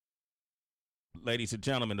Ladies and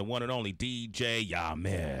gentlemen, the one and only DJ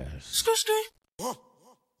Yamis.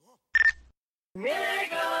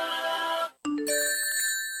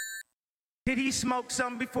 Did he smoke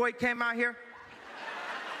something before he came out here?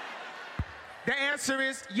 The answer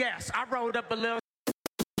is yes. I rolled up a little.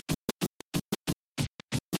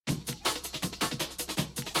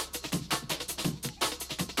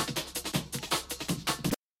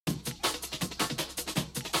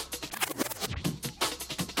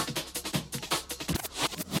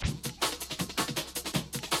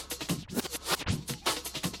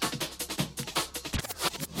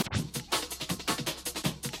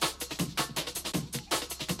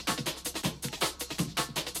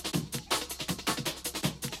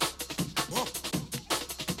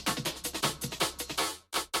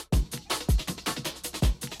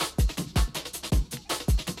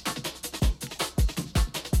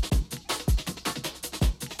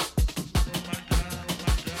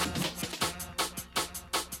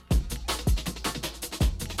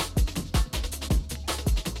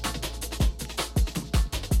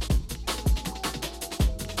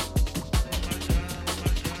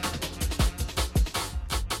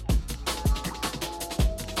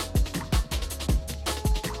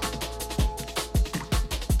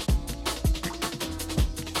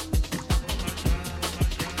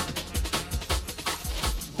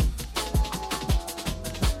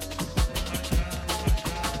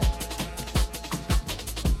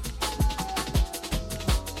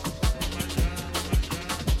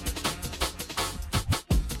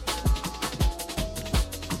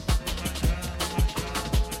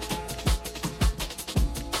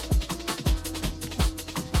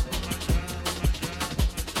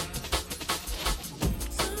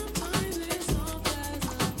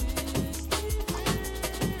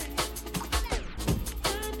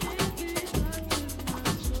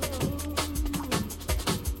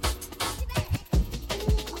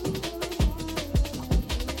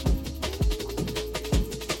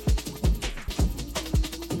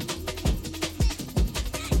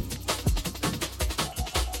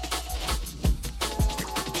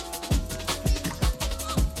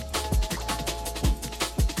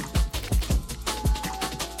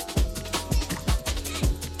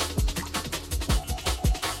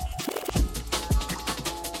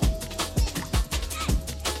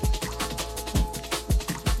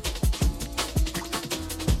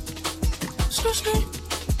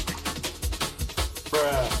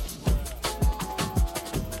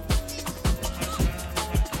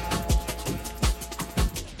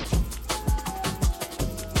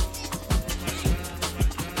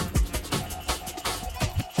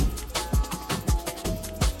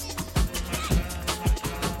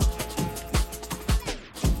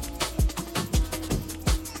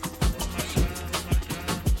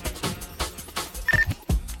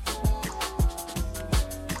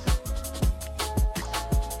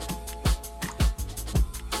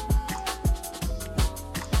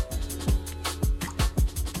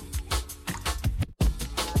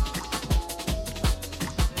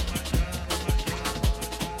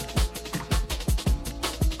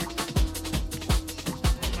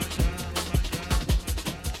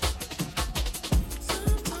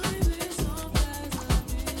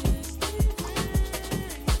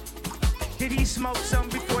 Did he smoke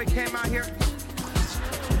something before he came out here?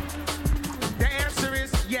 The answer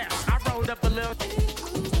is yes. I rolled up a little.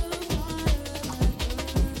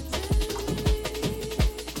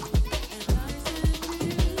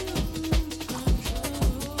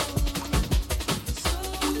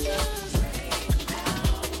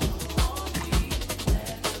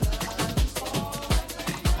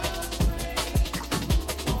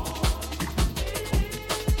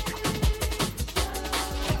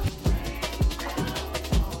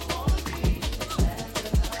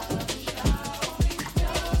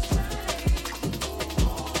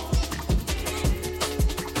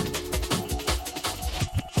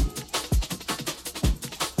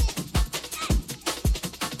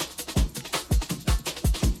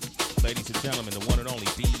 Ladies and gentlemen, the one and only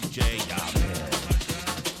DJ Yamis.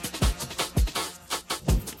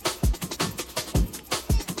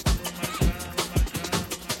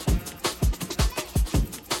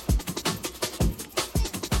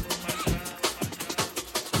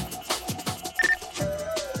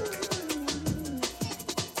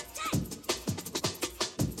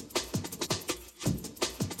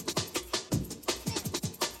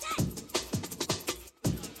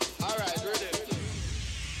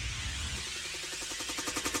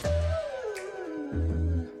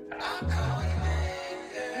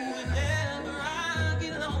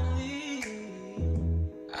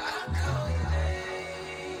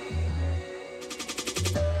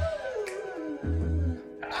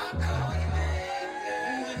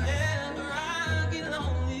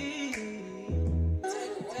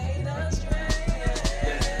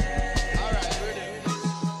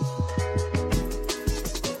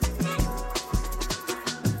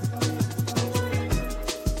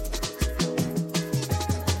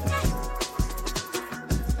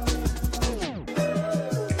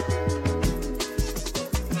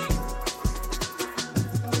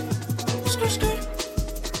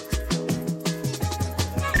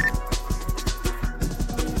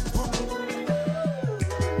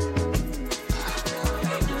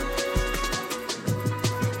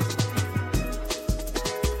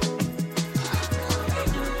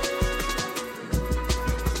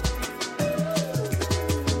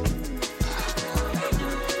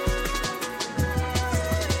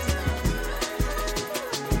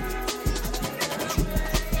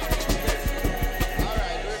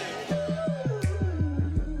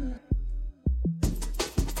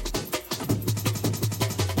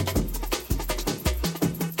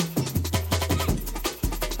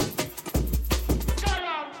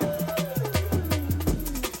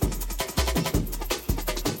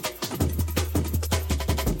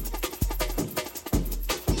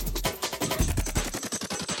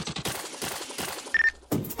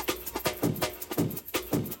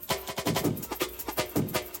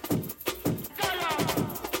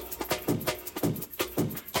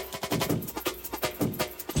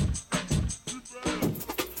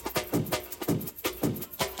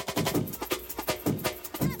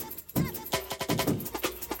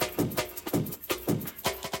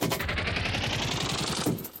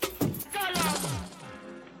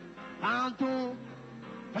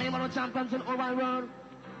 name of the champions in the whole world.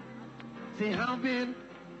 They have been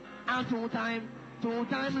a two-time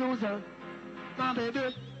loser. My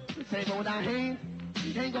baby, say no that hate.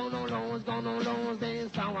 Ain't gonna lose, they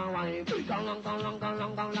sour wife. Gone long.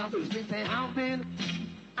 We say have been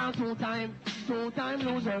a two-time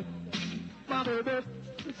loser. My baby,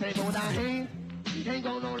 say no that hate. Ain't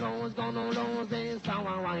gonna lose, they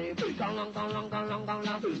sour wife. Gone long.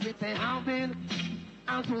 We say have been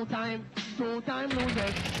a two-time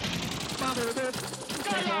loser. My baby,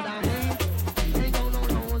 say no that hate. Ain't gonna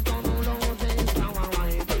lose, they sour wife. Gone long. We say have been a two-time loser. My baby, say no that hate. Ain't gonna lose, they sour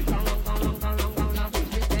wife. Gone long. We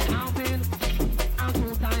say have been a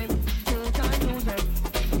two-time loser.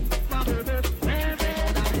 My baby.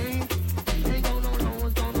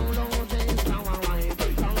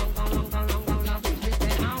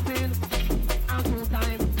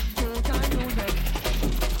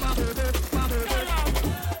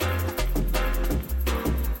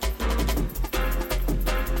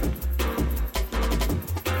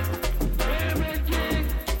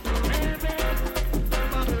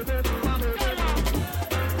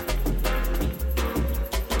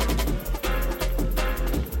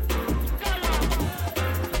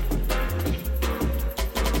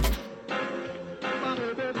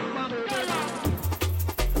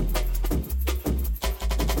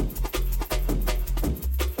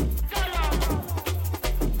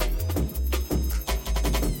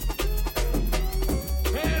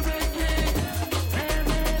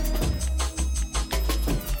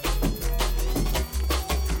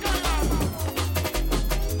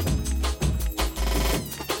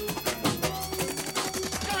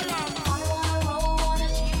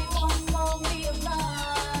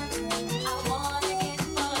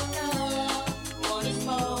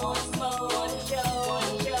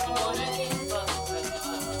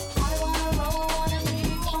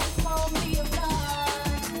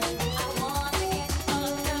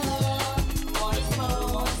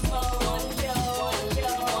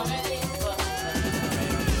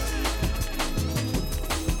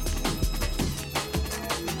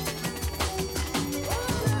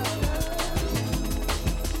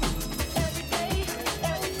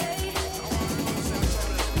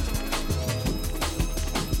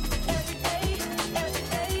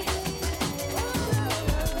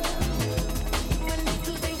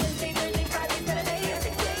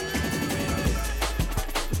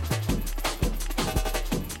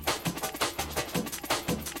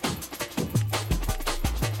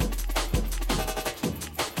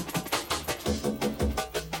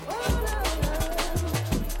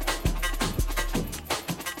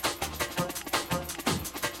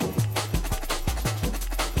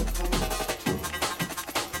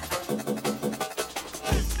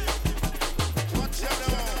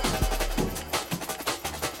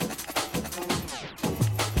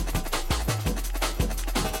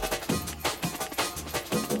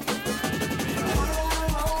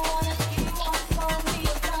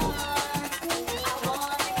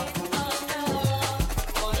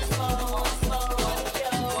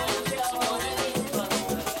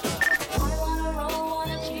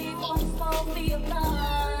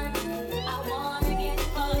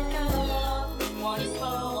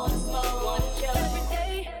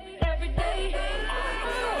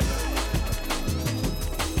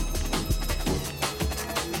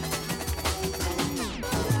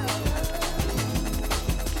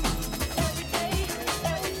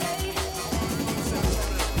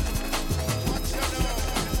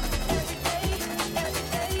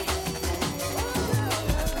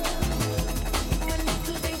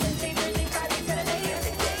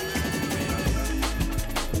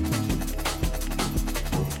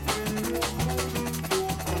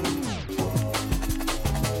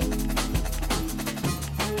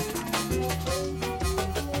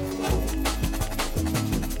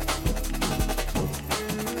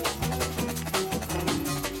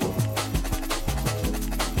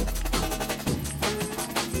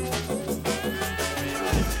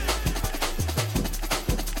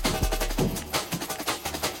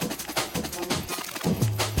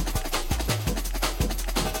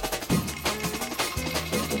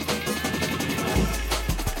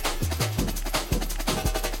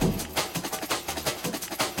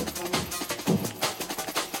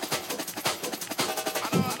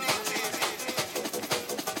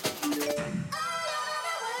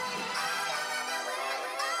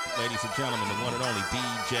 Ladies and gentlemen, the one and only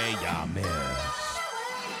DJ Yamez.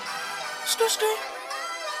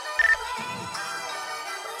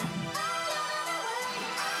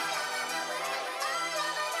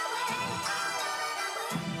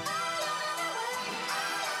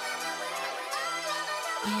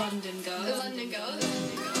 London goes.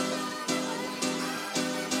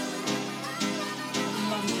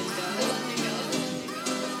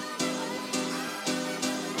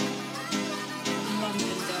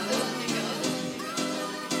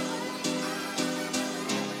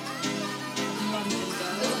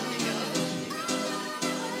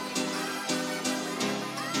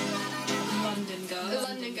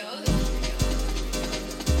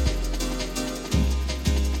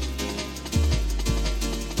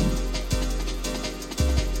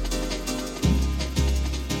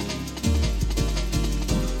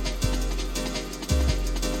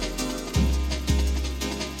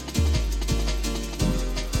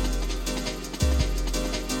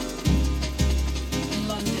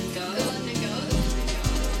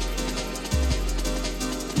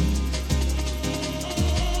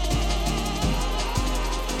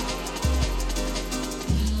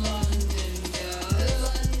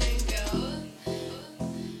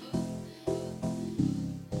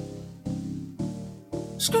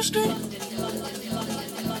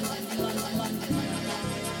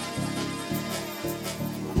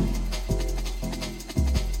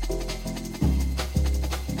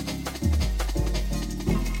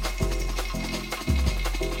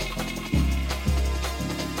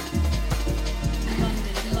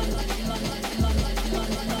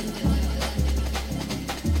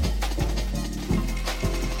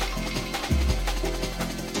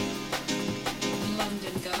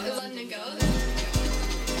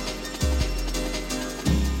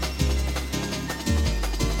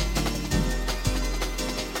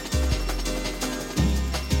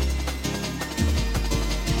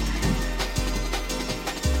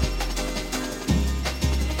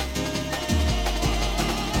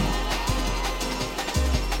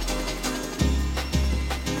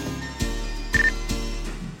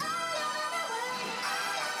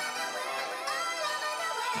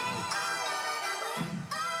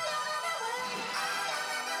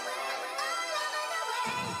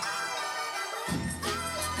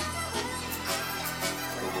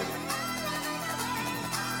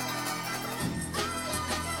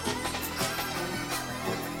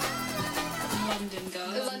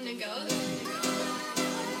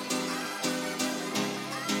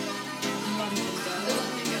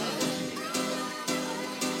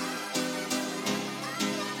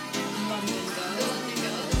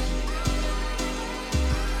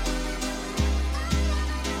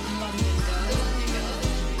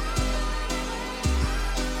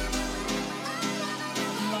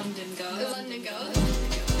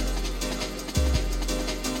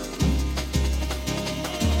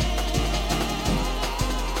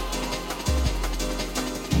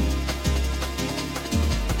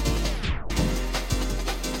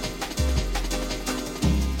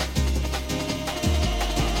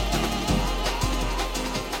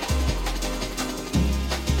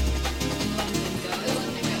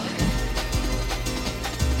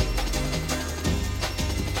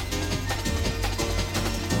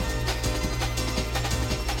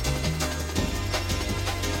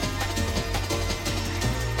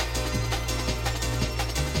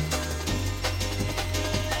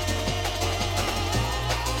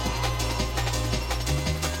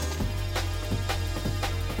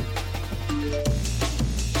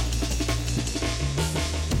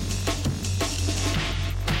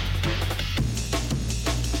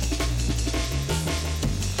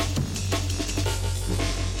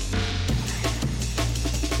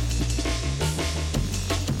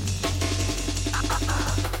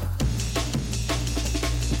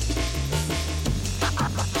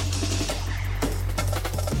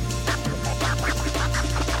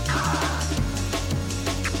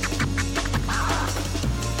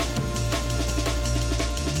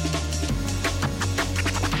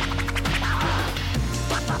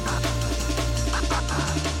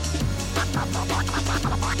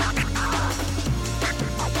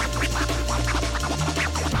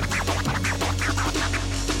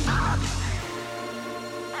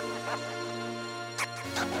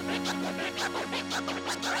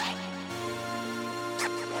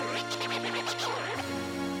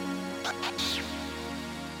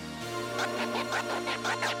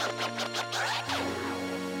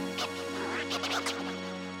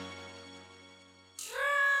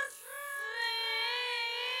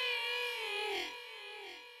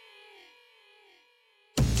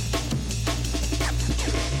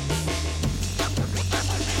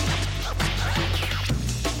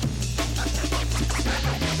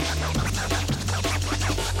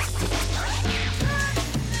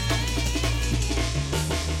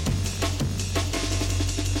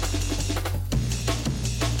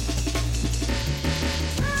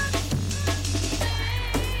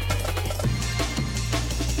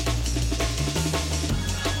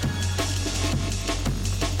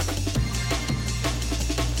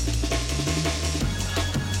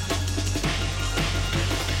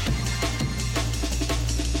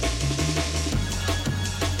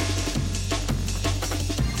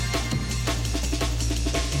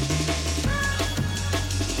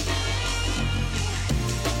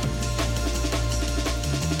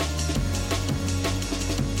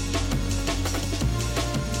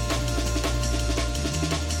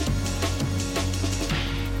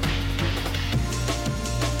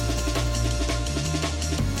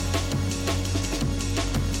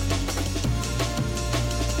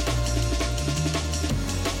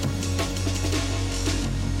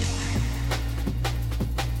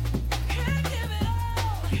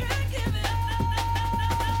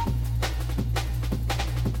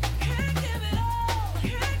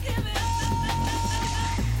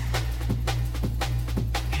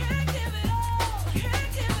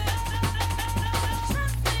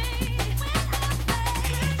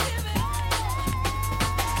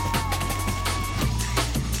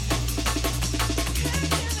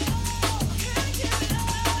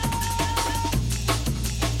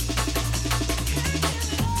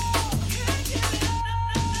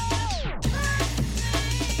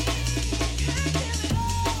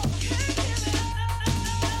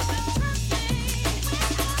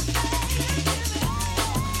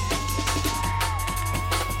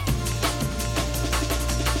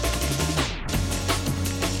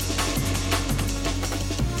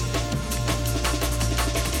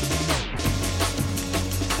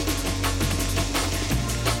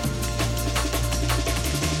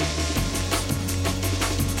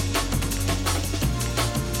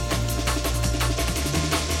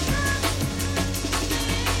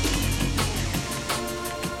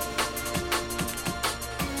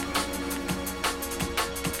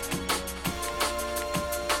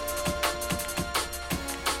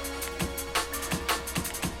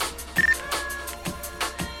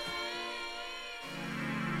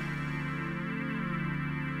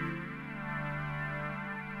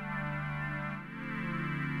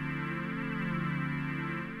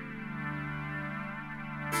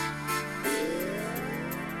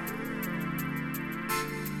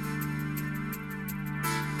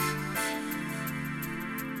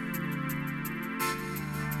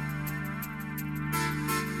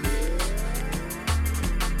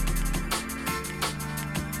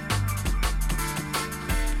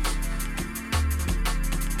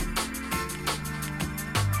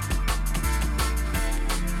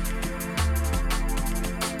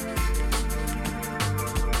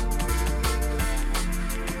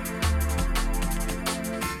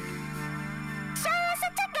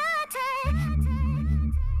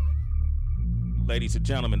 Ladies and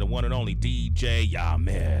gentlemen, the one and only DJ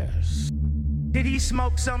Yames. Did he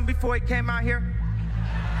smoke something before he came out here?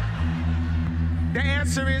 The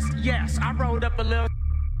answer is yes. I rolled up a little.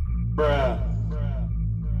 Bruh.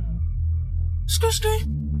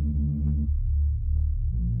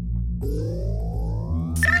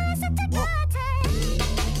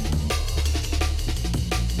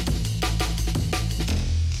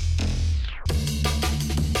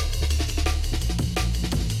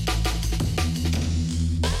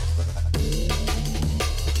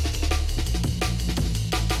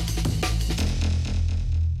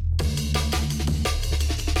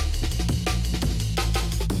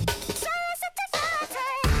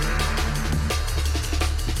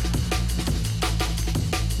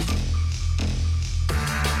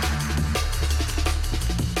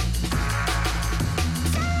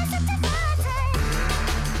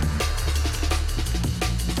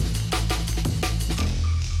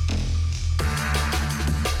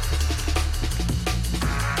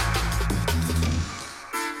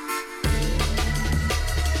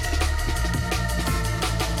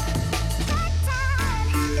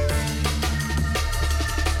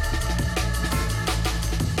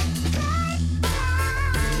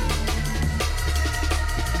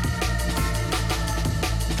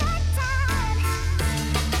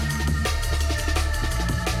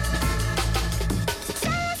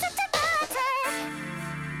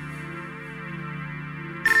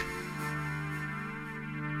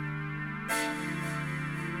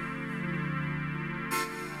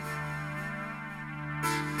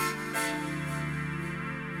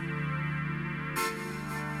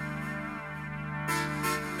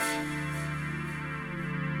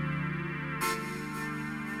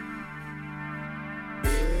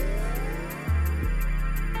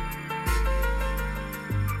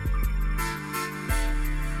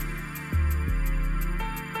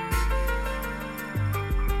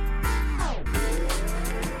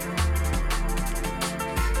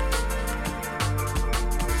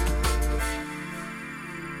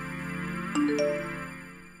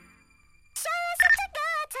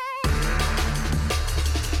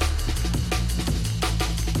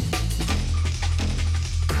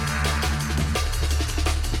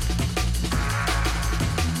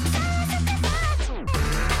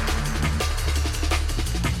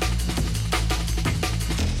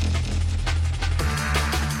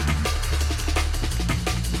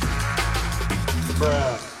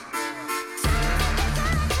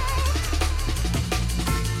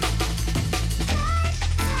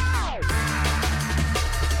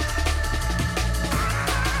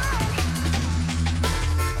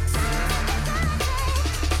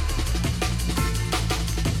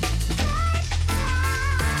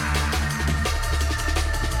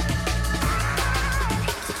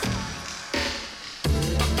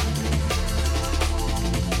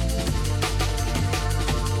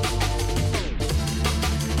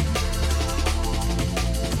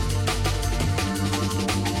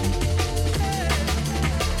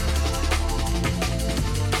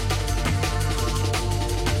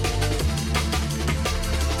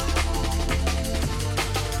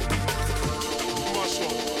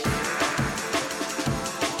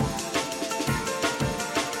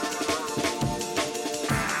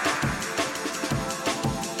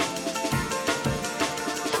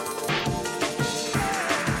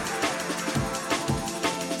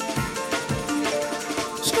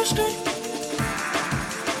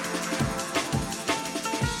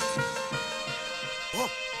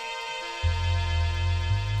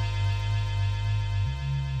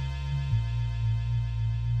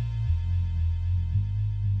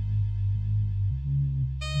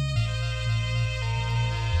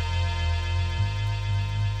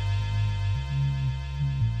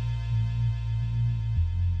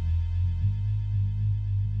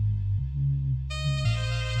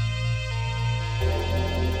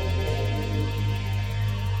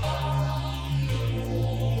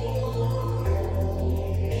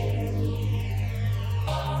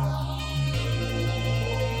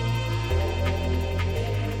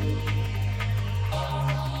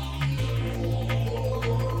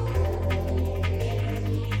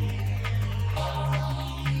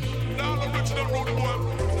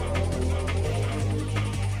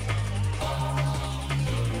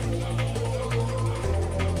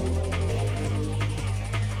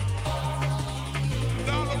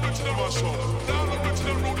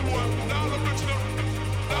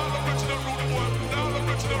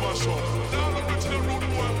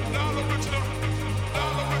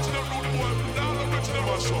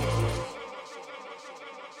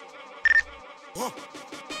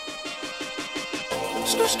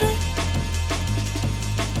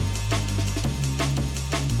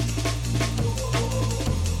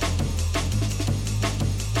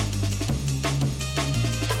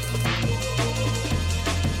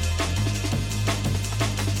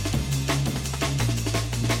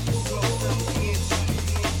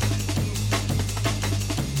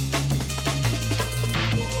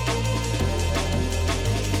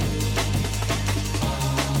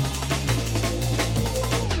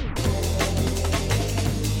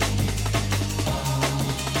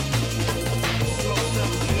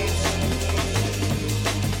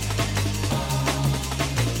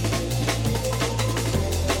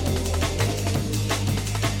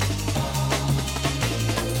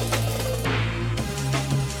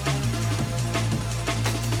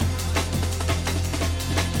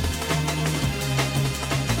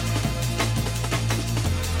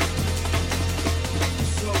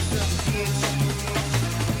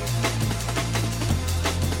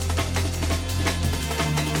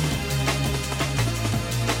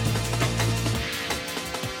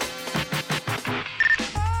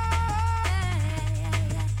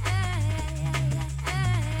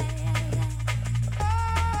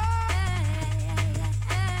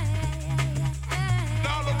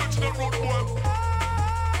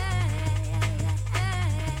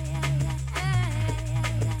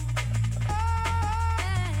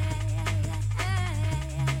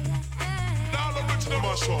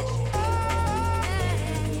 mash up.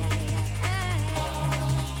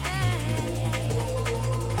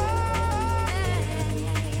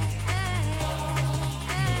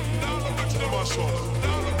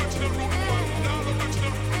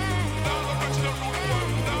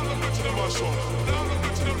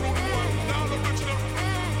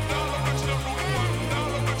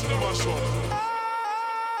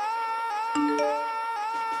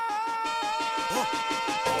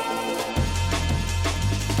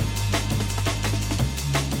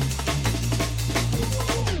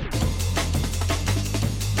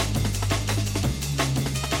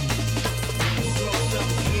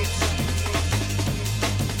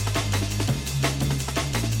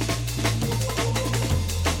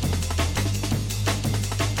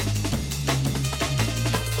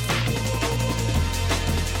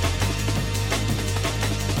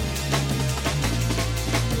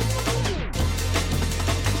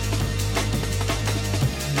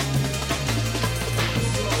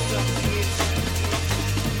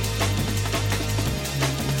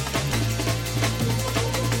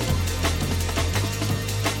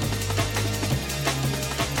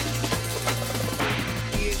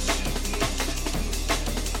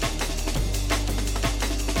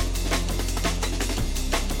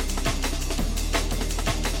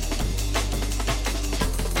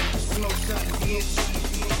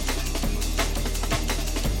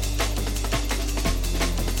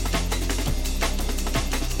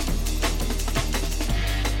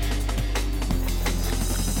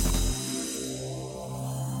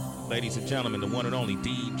 Ladies and gentlemen, the one and only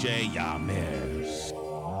DJ Yamez.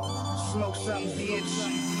 Smoke something, bitch.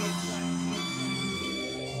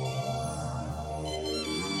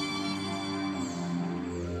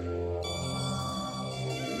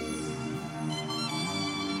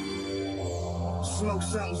 Smoke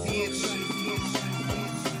something, bitch.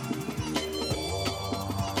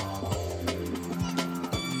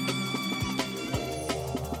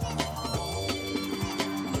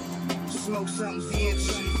 Smoke something, bitch.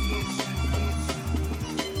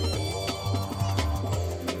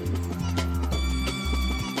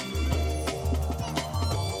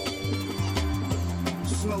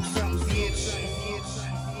 Smoke something, bitch.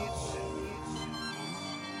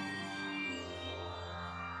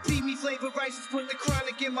 See me flavor rices, put the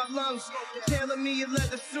chronic in my lungs. Telling me a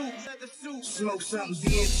leather suit. Smoke something,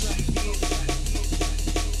 bitch.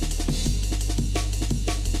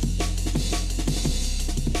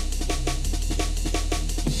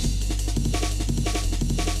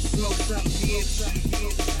 Smoke something, bitch.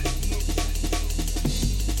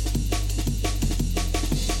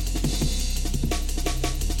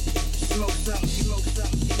 Smoke something, smoke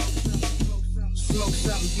something, smoke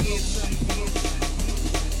something, bitch.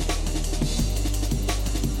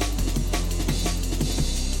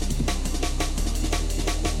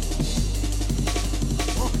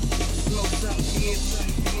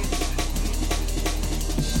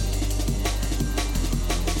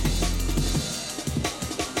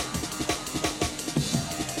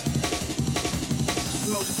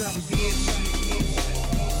 Smoke something, bitch. Smoke something, bitch.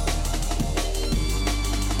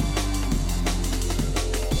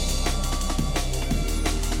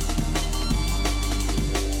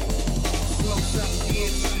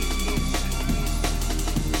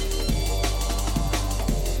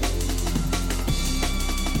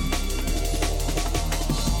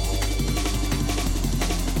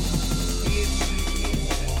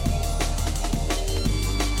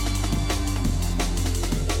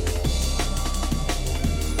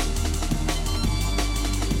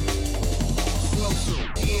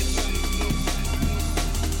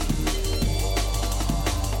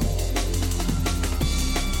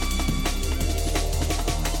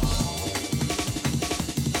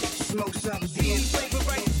 Smoke something, bitch. Flavor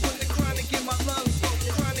right, put the chronic in my lungs.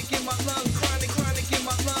 Chronic in my lungs. Chronic in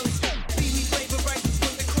my lungs. See me flavor right,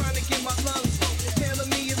 put the chronic in my lungs. Telling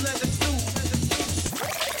me a leather suit.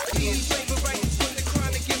 See me flavor right, put the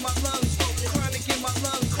chronic in my lungs. Chronic in my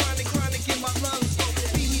lungs. Chronic in my lungs.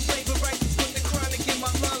 See me flavor right, put the chronic in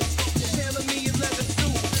my lungs. Telling me a leather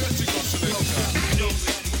suit.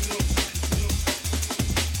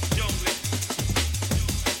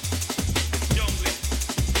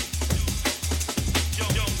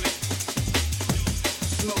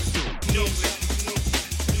 Smoke something, bitch.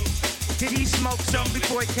 Did he smoke some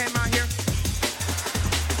before he came out here?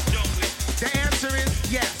 The answer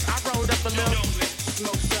is yes. I rolled up a little.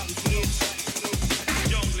 Smoke something, bitch.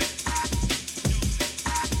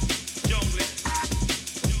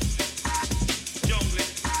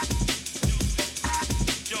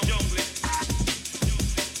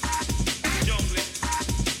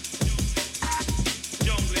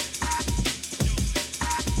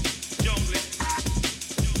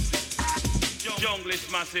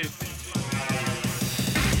 Junglish massive.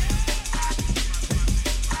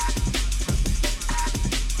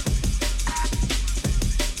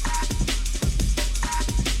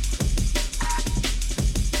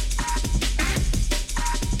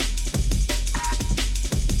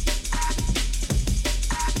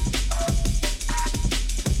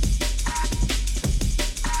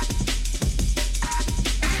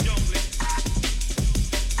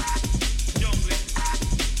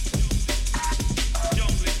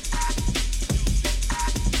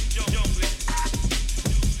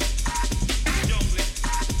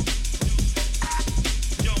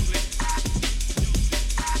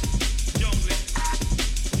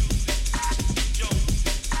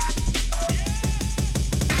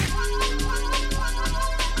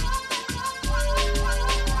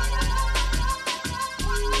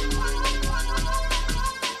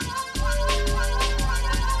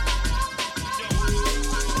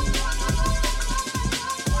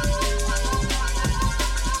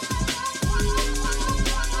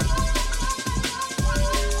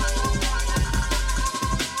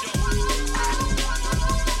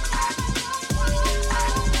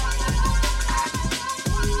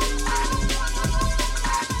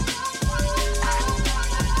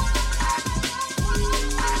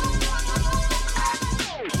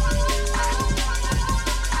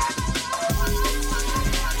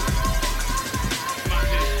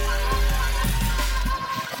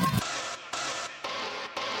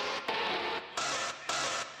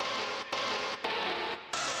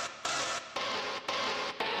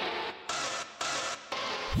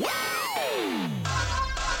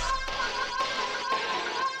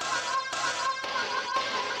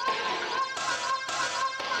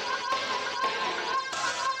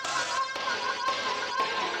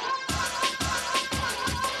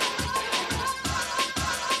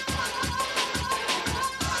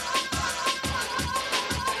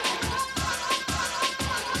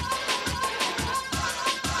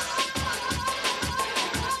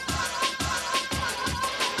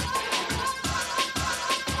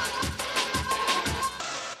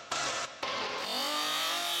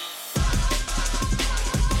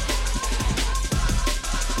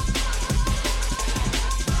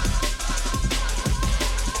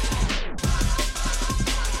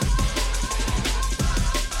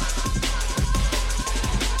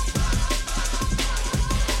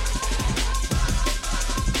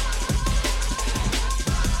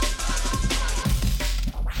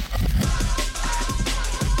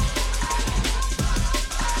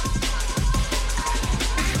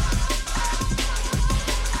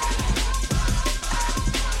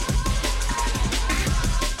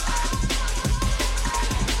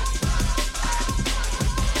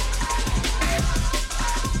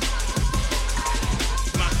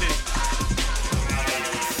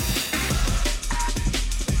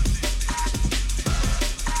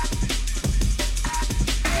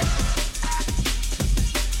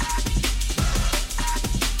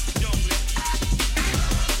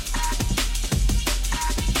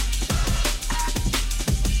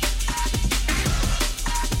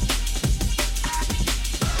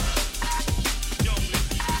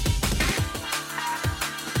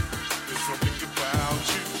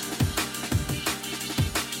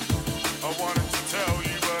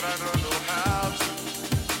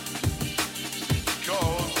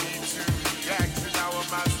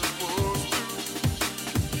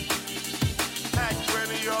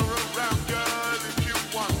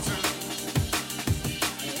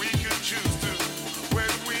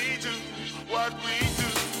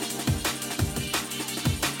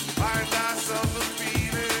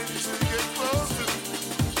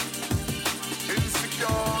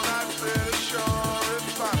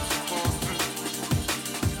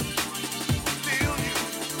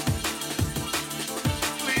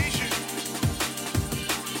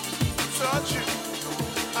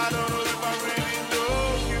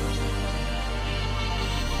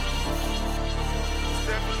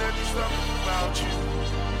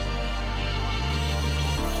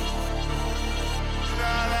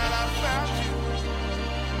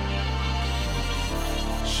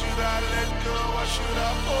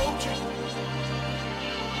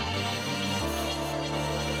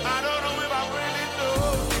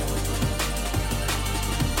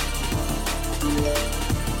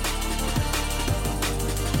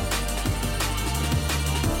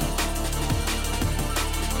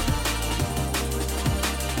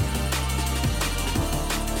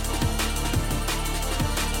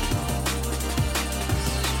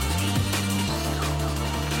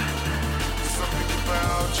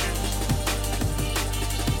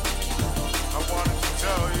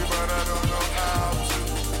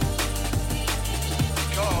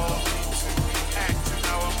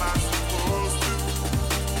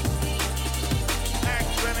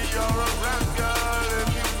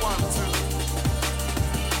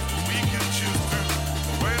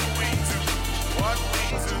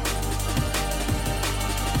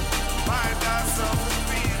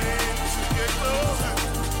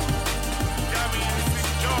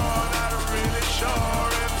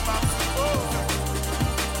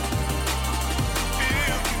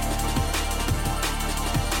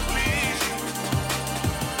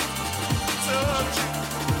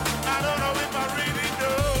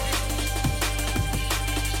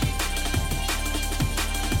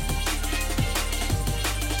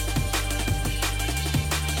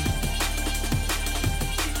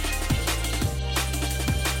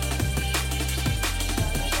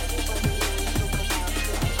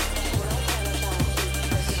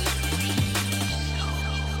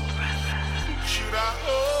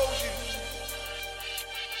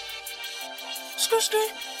 Show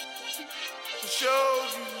you.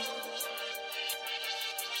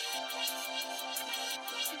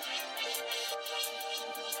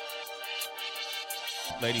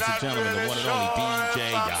 Ladies and gentlemen, the one and only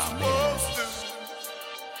DJ Yamel.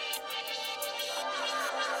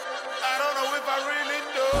 I don't know if I really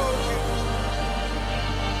know you.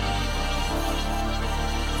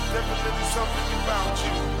 Definitely something about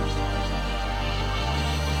you.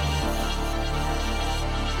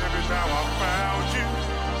 Maybe now I found you.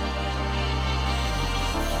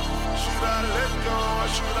 Should I let go or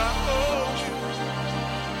should I hold you?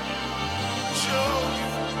 Show you.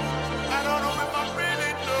 I don't know if I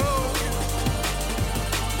really know you.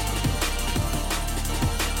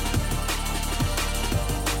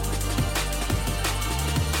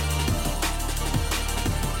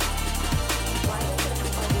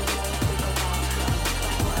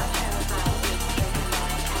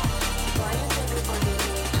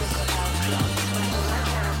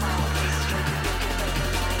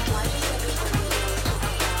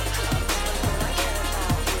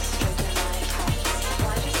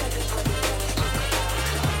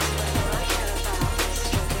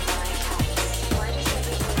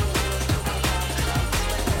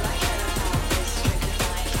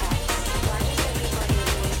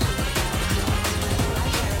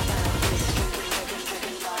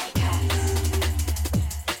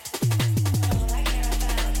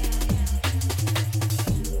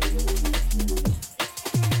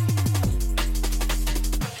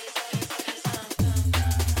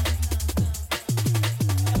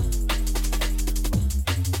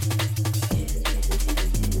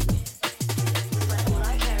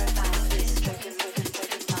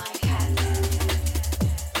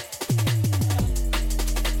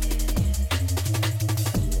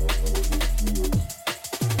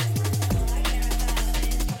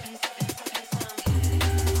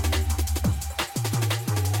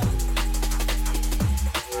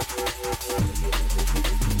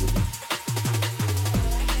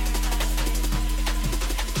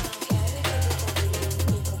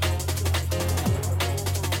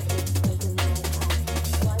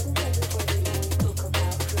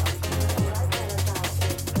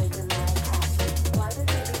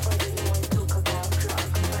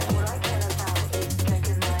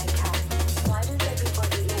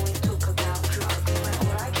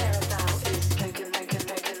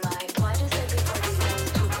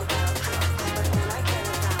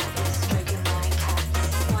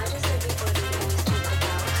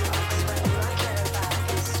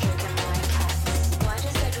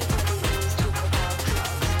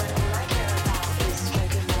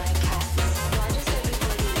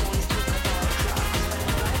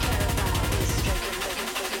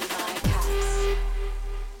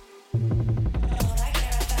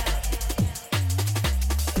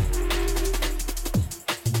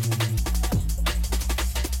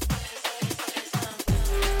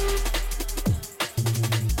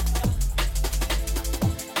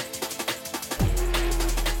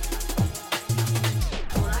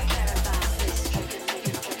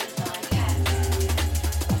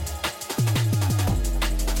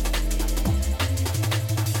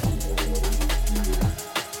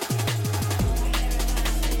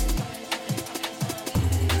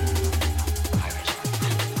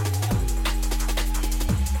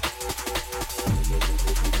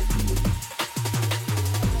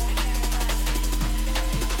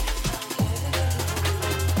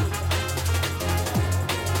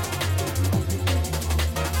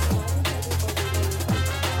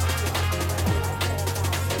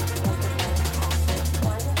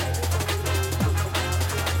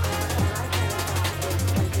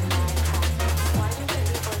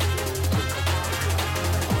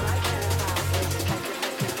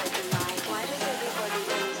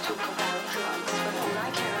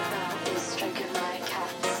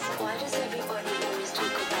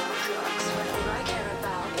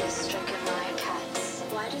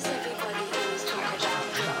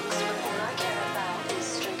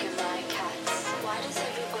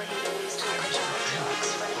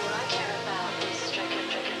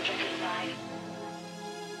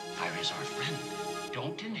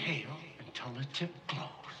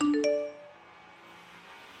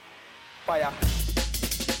 Fire.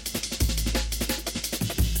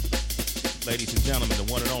 Ladies and gentlemen, the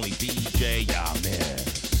one and only DJ Yamel.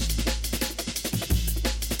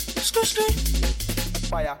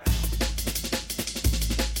 Fire.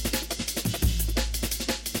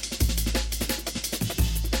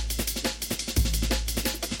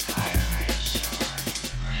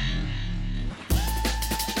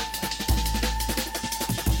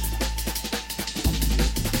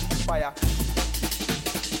 Fire.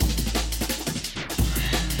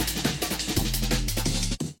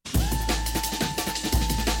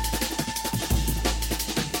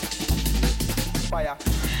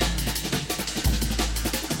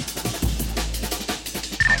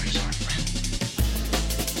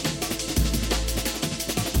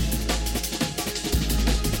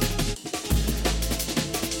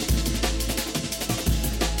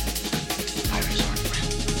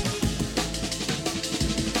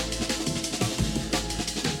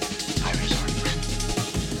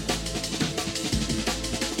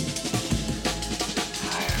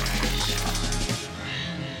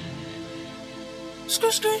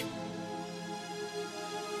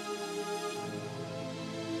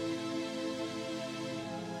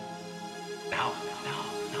 Now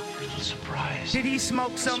for a little surprise. Did he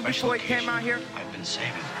smoke some before he came out here? I've been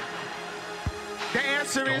saving. The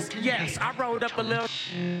answer is yes. I rolled up a little.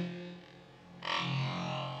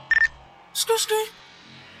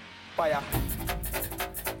 Fire.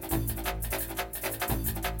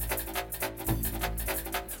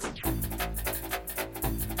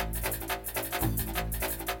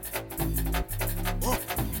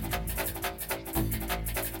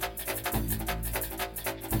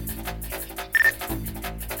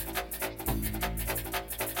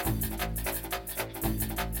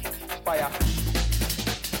 Fire.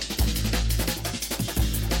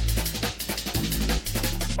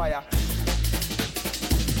 Fire.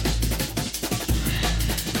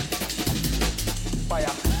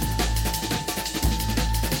 Fire.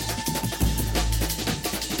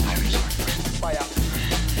 Fire.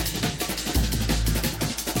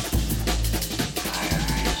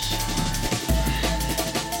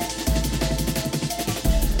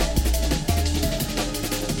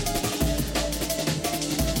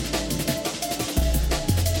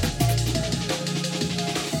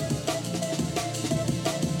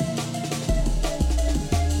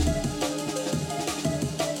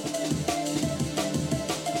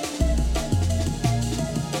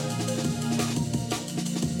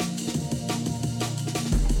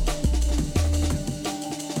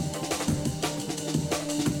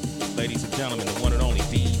 Ladies and gentlemen, the one and only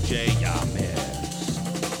DJ Yamez.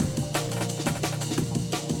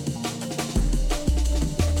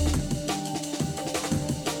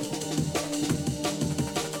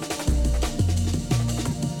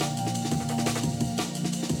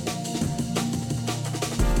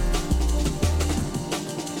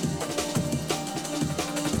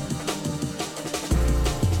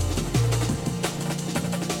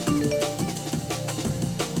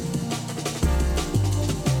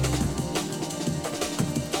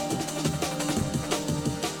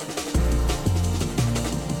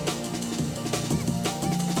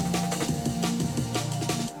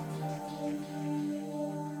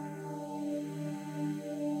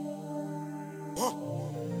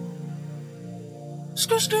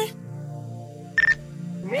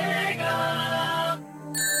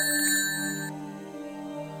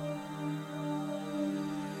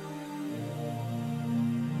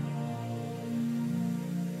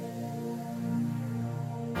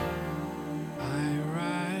 I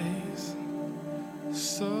rise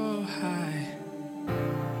so high,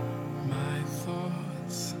 my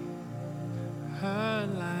thoughts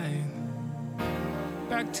align.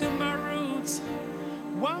 Back to my roots,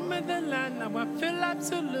 one with the land, now I feel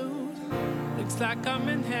absolute. Looks like I'm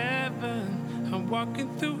in heaven, I'm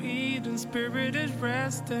walking through Eden, spirit is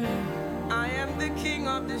resting. I am the king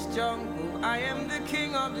of this jungle, I am the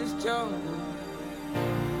king of this jungle.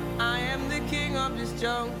 I am the king of this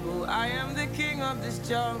jungle, I am the king of this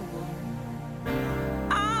jungle.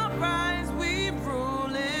 Our rise, we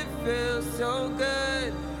rule, it feels so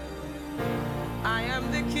good. I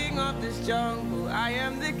am the king of this jungle, I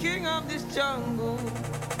am the king of this jungle.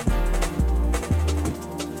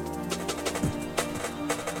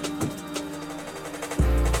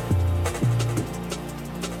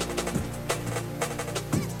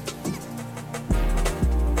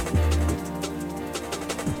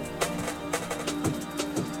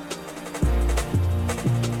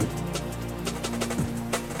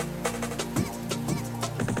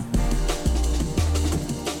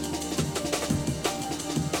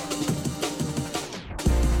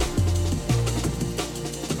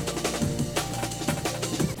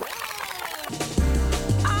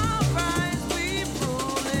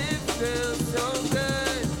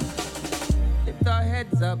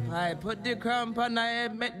 Up high, put the crown on my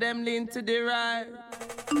head, make them lean to the right.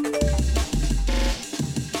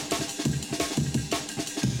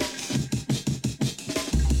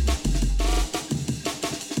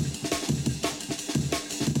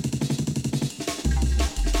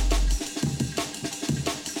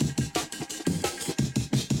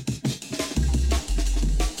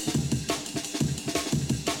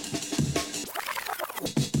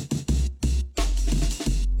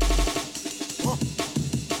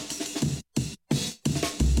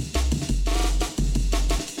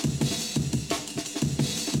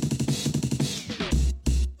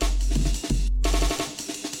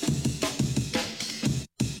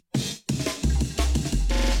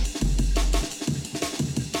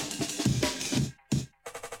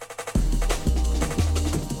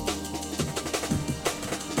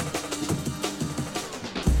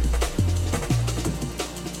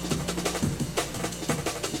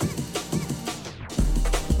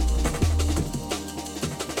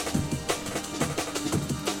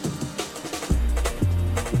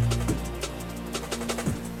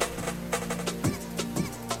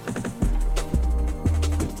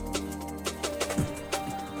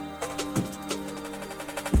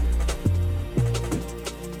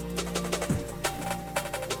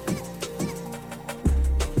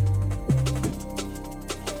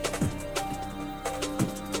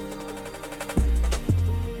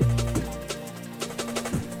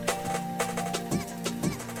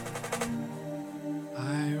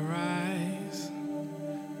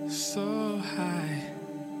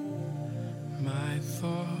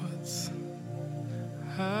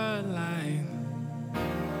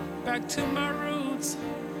 back to my roots.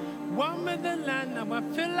 Warm in the land, now I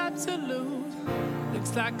feel absolute.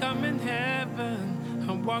 Looks like I'm in heaven.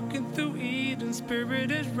 I'm walking through Eden,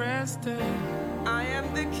 spirit is resting. I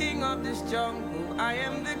am the king of this jungle. I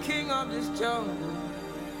am the king of this jungle.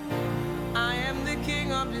 I am the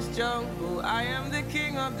king of this jungle. I am the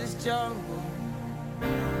king of this jungle.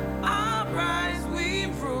 Uprise, we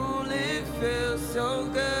rule, it feels so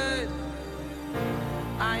good.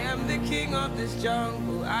 I am the king of this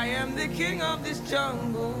jungle. I am the king of this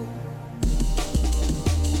jungle.